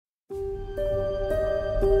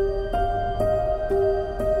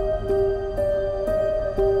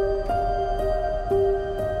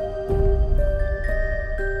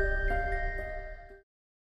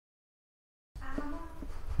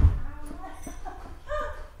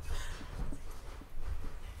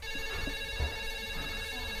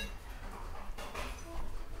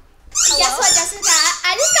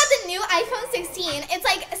16. It's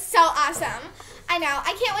like so awesome. I know.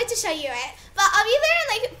 I can't wait to show you it. But I'll be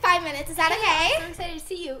there in like 5 minutes. Is that okay? I'm so excited to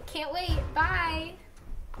see you. Can't wait. Bye.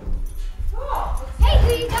 Oh, hey, who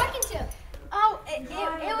are you talking to? Oh, it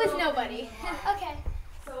was nobody. Okay.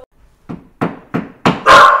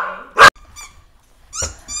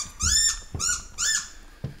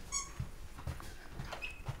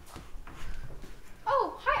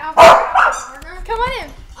 Oh, hi, officer. Come on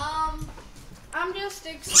in. I'm just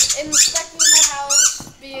inspecting the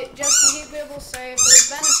house just to keep people safe. There's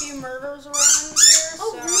been a few murders around here.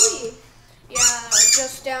 Oh, so, really? Yeah,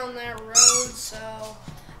 just down that road, so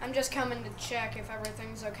I'm just coming to check if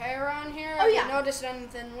everything's okay around here. Oh, yeah. Have you noticed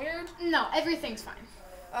anything weird? No, everything's fine.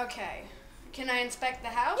 Okay. Can I inspect the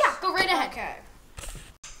house? Yeah, go right ahead. Okay.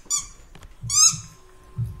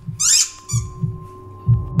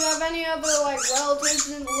 Do you have any other, relatives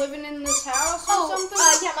living in this house or something?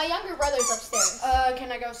 Yeah, my younger brother's upstairs.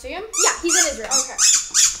 Can I go see him? Yeah, he's in his room. Okay.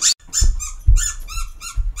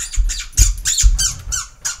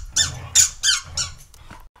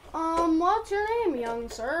 What's your name, young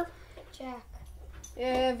sir? Jack.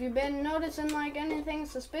 Have you been noticing, anything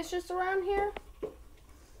suspicious around here?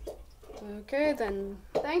 Okay, then.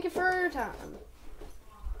 Thank you for your time.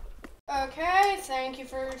 Okay, thank you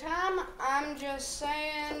for your time. I'm just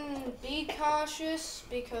saying, be cautious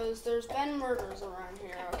because there's been murders around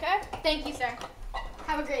here, okay? Thank you, sir.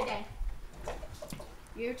 Have a great day.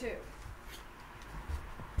 You too.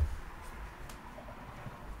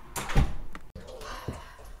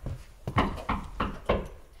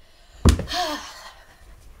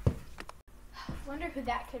 Wonder who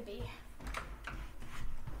that could be.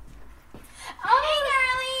 Hey,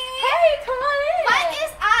 girly! Hey, come on in. What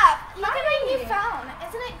is up? Look at my Hi. new phone.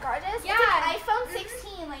 Isn't it gorgeous? Yeah. It's an iPhone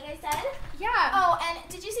 16, like I said. Yeah. Oh, and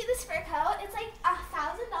did you see this fur coat? It's like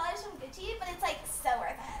 $1,000 from Gucci, but it's like so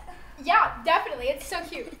worth it. Yeah, definitely. It's so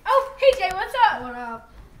cute. Oh, hey Jay, what's up? What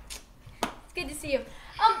up? It's good to see you.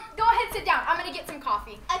 Go ahead, sit down. I'm gonna get some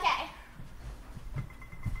coffee. Okay.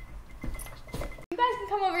 You guys can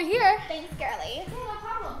come over here. Thanks, girly. Yeah, no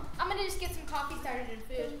problem. I'm gonna just get some coffee started and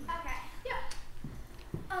food. Okay. Yeah.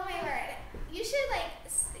 Oh my word. You should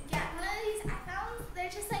get one of these iPhones. They're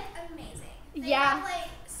just like amazing. They Yeah.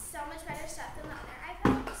 have so much better stuff than the other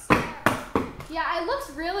iPhones. Yeah, it looks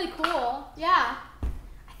really cool. Yeah.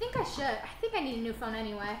 I think I should. I think I need a new phone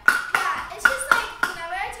anyway. Yeah, it's just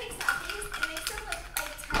whenever I take selfies, it makes them look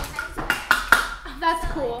 10 times better. That's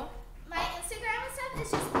cool. My Instagram and stuff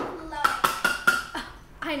is just glowing.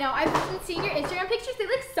 I know. I've been seeing your Instagram pictures. They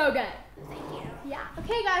look so good. Thank you. Yeah.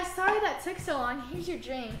 Okay, guys. Sorry that took so long. Here's your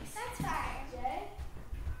drinks. That's fine. Jay?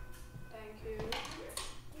 Thank you.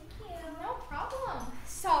 Thank you. No problem.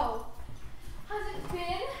 So, how's it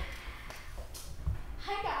been?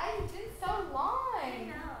 Hi, guys. It's been so long. I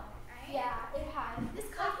know, right? Yeah, it has. This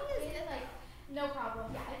coffee is been, good. no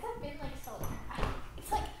problem. Yeah, it's been so long.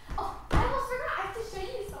 It's oh, I almost forgot. I have to show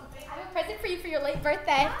you something. I have a present for you for your late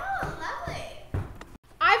birthday. Oh, lovely.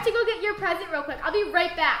 I have to go get your present real quick. I'll be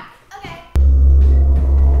right back. Okay.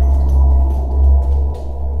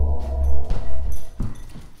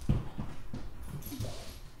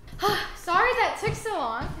 Sorry that took so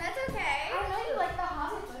long. That's okay. I know you like the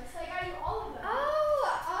Hobbit books. I got you all of them.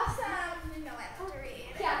 Oh, awesome. You know I love to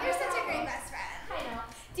read. Yeah, You're no such a problem. great best friend. I know.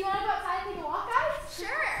 Do you want to go outside and take a walk, guys?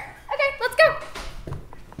 Sure. Okay, let's go.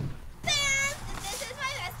 Fans, this is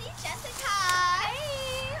my bestie, Jessica.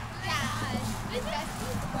 Hey. Yeah. This bestie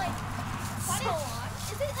is so long.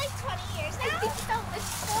 Is it 20 years now? I think so. It's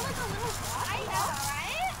still a little walk. I know,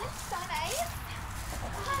 right? It's so nice.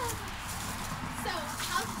 So,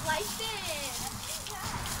 how's life been?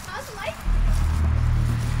 How's life?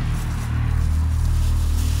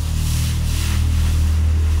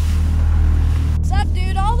 What's up,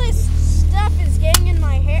 dude? All this stuff is getting in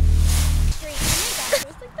my hair. Great. Oh my gosh, it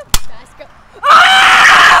was like the best girl.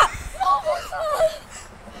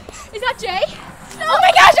 Is that Jay? No. Oh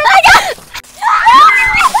my gosh, oh my gosh!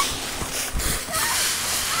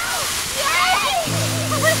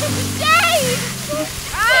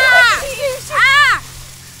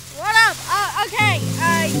 What up? Okay,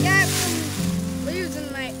 I got some leaves in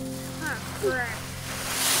my... crap.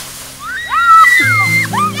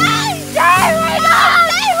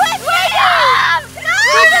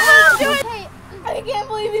 I can't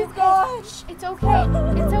believe he's gone. It's okay. It's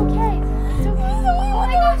okay. It's okay. Oh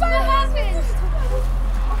my gosh, what happened?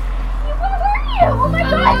 Where were you? Oh my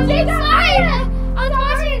gosh, Jay died. I was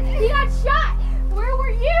watching. He got shot. Where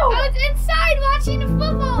were you? I was inside watching a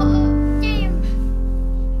football game.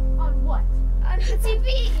 On what? On the TV.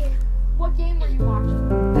 What game were you watching?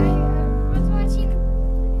 I was watching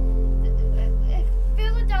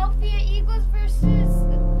Philadelphia Eagles versus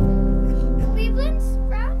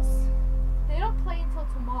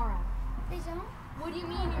What do you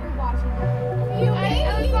mean you were watching it?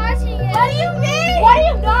 I was watching it. What do you mean? What do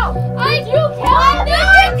you know? Did you kill it? No,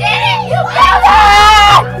 you didn't. You killed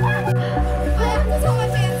it! I have to tell my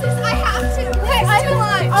fans. I have to. Okay,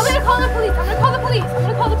 I'm gonna call the police. I'm gonna call the police. I'm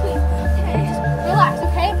gonna call the police. Okay, just relax,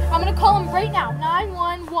 okay? I'm gonna call them right now.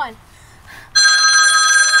 911.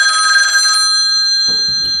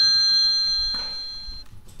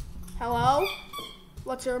 Hello?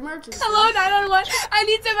 What's your emergency? Hello, 911. I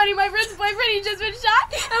need somebody. My friend's boyfriend, he just been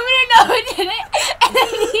shot. I'm gonna know who did it. And I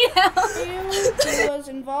need help. Who was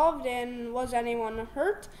involved and was anyone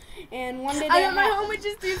hurt? And when did it I'm at my happen? home, which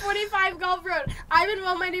is 345 Gulf Road. I'm in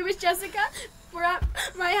well. My name is Jessica. We're at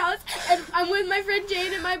my house, and I'm with my friend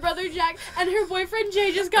Jane and my brother Jack, and her boyfriend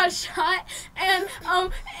Jay just got shot, and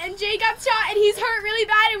Jay got shot, and he's hurt really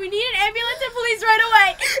bad, and we need an ambulance and police right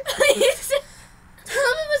away. Please. Tell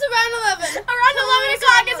them it was around 11. Around 11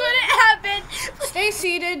 o'clock is when it happened. Stay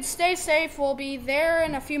seated, stay safe. We'll be there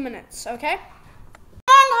in a few minutes, okay?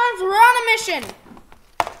 Come on, we're on a mission.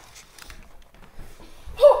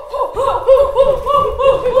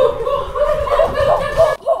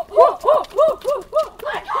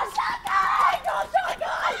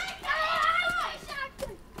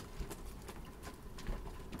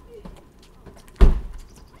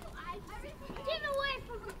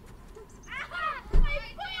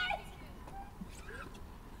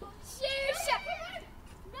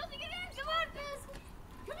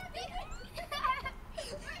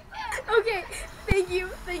 Okay, thank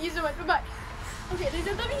you so much. Bye-bye. Okay, they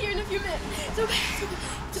said they'll be here in a few minutes. So,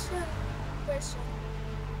 Where's Shay?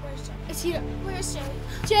 Where's Shay? it's here. Where's Shay?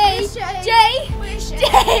 Jay, Where's Shay? Jay, Where's Shay?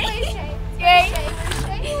 Jay, Where's Shay?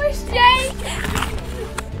 Jay, Where's Shay?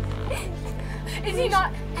 Jay. Is he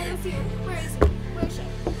not? I don't see him. Where is he? Where's Shay?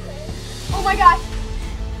 Oh my gosh.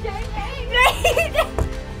 Jay? Jay.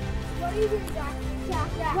 What are you doing, Jack?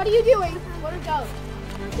 Jack. What are you doing? Let her go.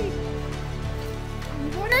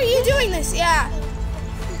 What are you doing this? Yeah.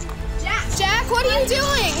 Jack, what are you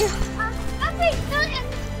doing?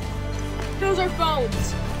 Those are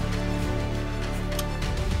bones.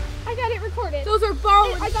 I got it recorded. Those are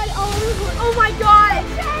bones. I got it all recorded. Oh my god.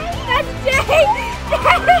 That's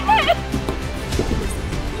Jay.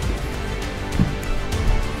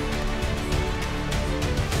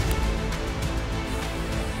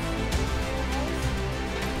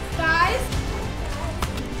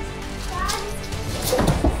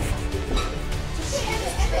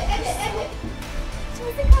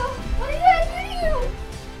 Jessica, what did I do to you?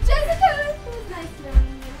 Jessica! It was nice knowing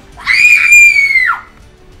you.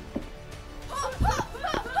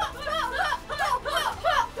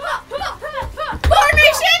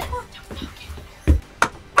 Formation!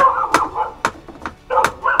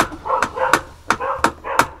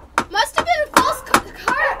 Must have been a false car.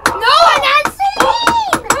 No, I'm not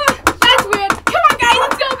saying! That's weird. Come on, guys,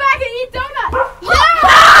 let's go back and eat donuts.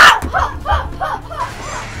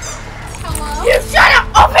 Hello? You shut up!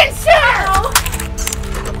 Open soon!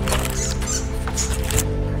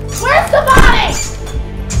 Where's the body?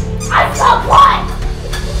 I saw blood!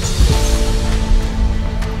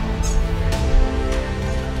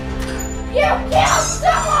 You killed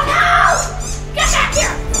someone else! Get back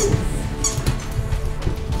here!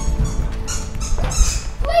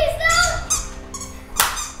 Please, no!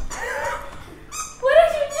 What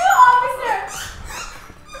did you do, officer?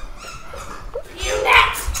 You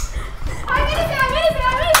next! I'm innocent!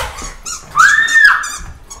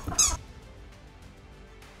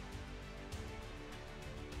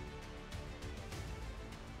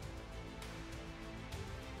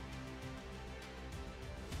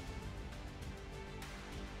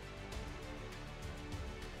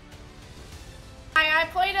 I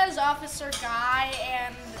played as Officer Guy,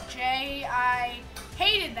 and Jay, I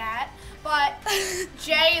hated that, but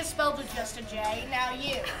Jay is spelled with just a J. Now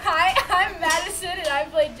you. Hi, I'm Madison and I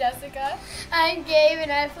played Jessica. I'm Gabe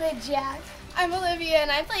and I played Jack. I'm Olivia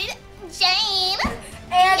and I played Jane!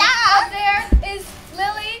 And Yeah. up there is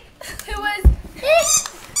Lily, who was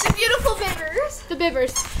the beautiful Bibbers. The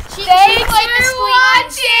Bibbers. Thanks for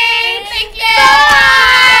watching. Thank you.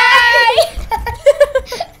 Bye.